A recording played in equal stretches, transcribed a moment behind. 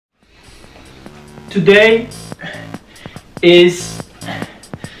Today is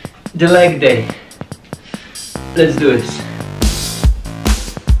the leg day. Let's do this.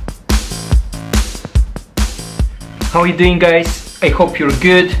 How are you doing, guys? I hope you're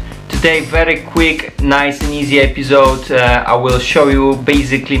good. Today, very quick, nice and easy episode. I will show you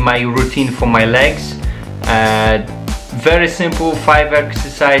basically my routine for my legs. Very simple, 5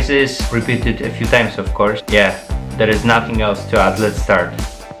 exercises, repeated a few times, of course. Yeah, there is nothing else to add. Let's start.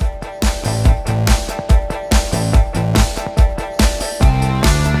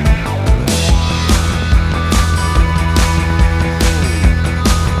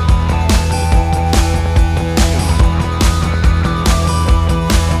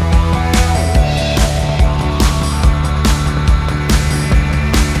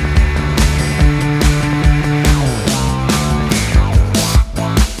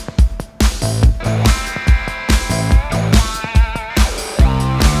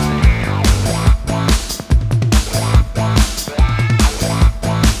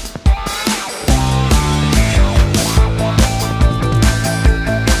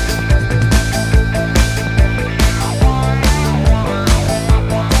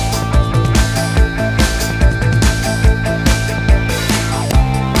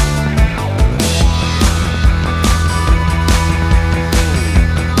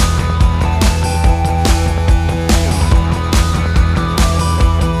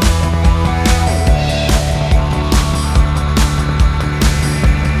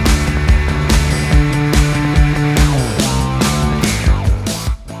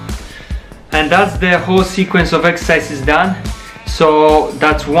 And that's the whole sequence of exercises done. So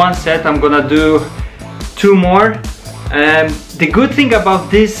that's one set. I'm gonna do 2 more. The good thing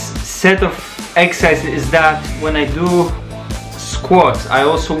about this set of exercises is that when I do squats, I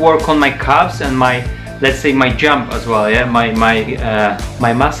also work on my calves and my, let's say, my jump as well. Yeah,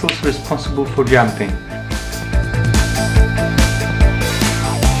 my muscles responsible for jumping.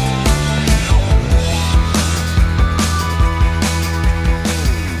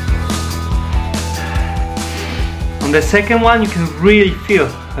 On the second one, you can really feel,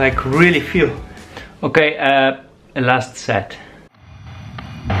 Okay, last set.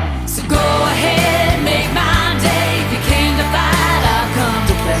 So go ahead, make my day. If you came to fight, I've come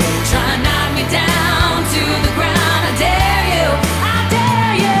to play. Try and knock me down to the ground. I dare you, I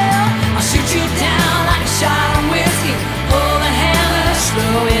dare you. I'll shoot you down like a shot of whiskey. Pull the hammer,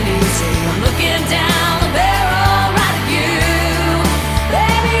 slow and easy. I'm looking down the barrel right at you.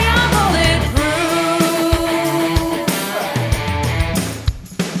 Baby, I'm bulletproof.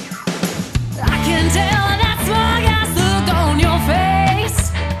 I can tell that smug ass look on your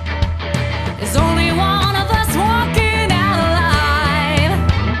face. There's only one of us walking out alive.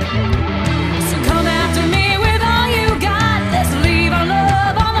 So come after me with all you got. Let's leave our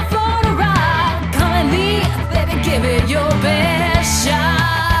love on the floor to rot. Come and leave, baby, give it your best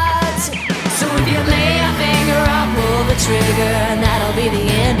shot. So if you lay a finger, I'll pull the trigger, and that'll be the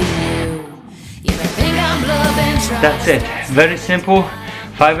end of you. You may think I'm bluffing, try. That's it. Very simple.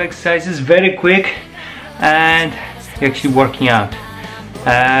 5 exercises, very quick, and you're actually working out.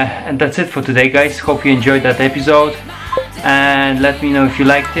 And that's it for today, guys. Hope you enjoyed that episode, and let me know if you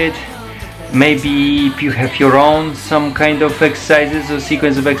liked it. Maybe if you have your own some kind of exercises or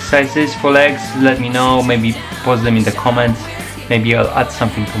sequence of exercises for legs, let me know. Maybe post them in the comments. Maybe I'll add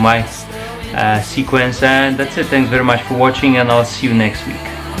something to my sequence. And that's it. Thanks very much for watching, and I'll see you next week.